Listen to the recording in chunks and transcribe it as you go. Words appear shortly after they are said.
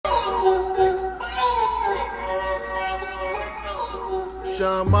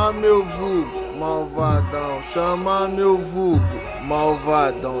chama meu vulgo, malvadão, chama meu vulgo,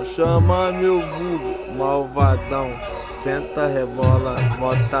 malvadão, chama meu vulgo, malvadão. Senta, rebola,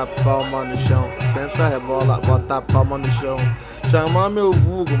 bota a palma no chão. Senta, rebola, bota a palma no chão. Chama meu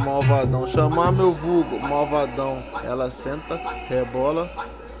vulgo, malvadão, chama meu vulgo, malvadão. Ela senta, rebola,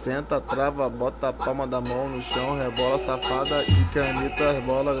 senta, trava, bota a palma da mão no chão. Rebola, safada e caneta,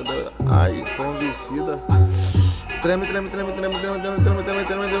 rebola, ai, convencida. Treme, treme, treme, treme, treme, treme, treme, treme,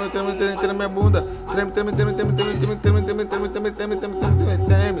 treme, treme, treme, treme, treme a bunda. Treme, treme, treme, treme, treme, treme, treme, treme, treme, treme, treme, treme,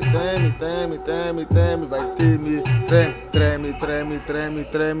 treme, treme, treme, treme, treme, vai tremer. Treme, treme, treme,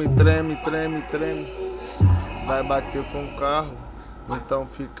 treme, treme, treme, treme. Vai bater com o carro, então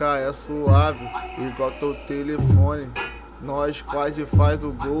fica suave, igual teu telefone. Nós quase faz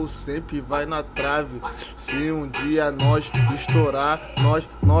o gol, sempre vai na trave. Se um dia nós estourar,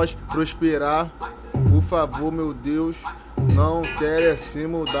 nós prosperar. Por favor, meu Deus, não quero se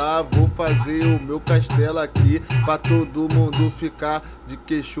mudar. Vou fazer o meu castelo aqui pra todo mundo ficar de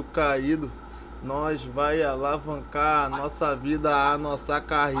queixo caído. Nós vai alavancar a nossa vida, a nossa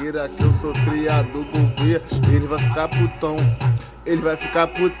carreira. Que eu sou criado governo. Ele vai ficar putão, ele vai ficar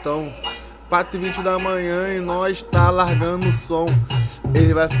putão. 4h20 da manhã e nós tá largando o som.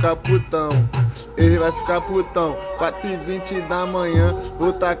 Ele vai ficar putão, ele vai ficar putão. 4h20 da manhã,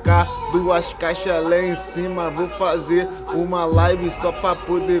 vou tacar 2 caixas lá em cima. Vou fazer uma live só pra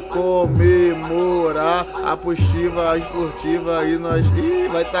poder comemorar a postiva, a esportiva. E nós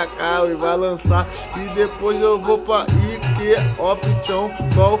vai tacar e vai lançar. E depois eu vou pra IQ option.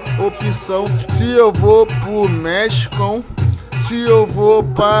 Qual opção? Se eu vou pro México, se eu vou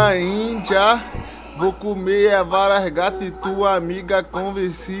pra Índia, vou comer várias gatas e tua amiga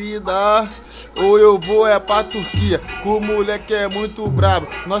convencida. Ou eu vou pra Turquia, com o moleque é muito brabo,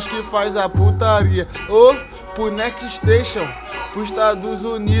 nós que faz a putaria. Ou pro Next Station, pros Estados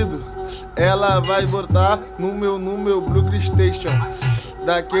Unidos, ela vai botar no meu Brooklyn Station.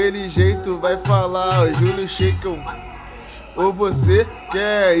 Daquele jeito vai falar, ó, Júlio Shaken. Ou você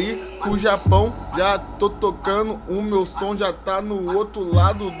quer ir pro Japão? Já tô tocando, o meu som já tá no outro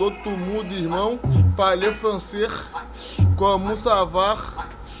lado do outro mundo, irmão. Parler francês, como savar?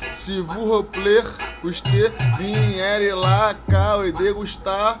 Se vous repler, os te vierem lá cá e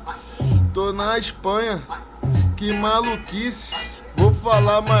degustar. Tô na Espanha, que maluquice. Vou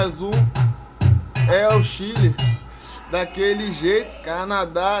falar mais um, é o Chile. Daquele jeito,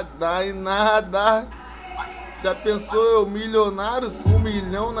 Canadá, dá em nada. Já pensou eu milionário, 1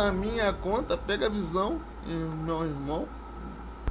 milhão na minha conta? Pega a visão, meu irmão.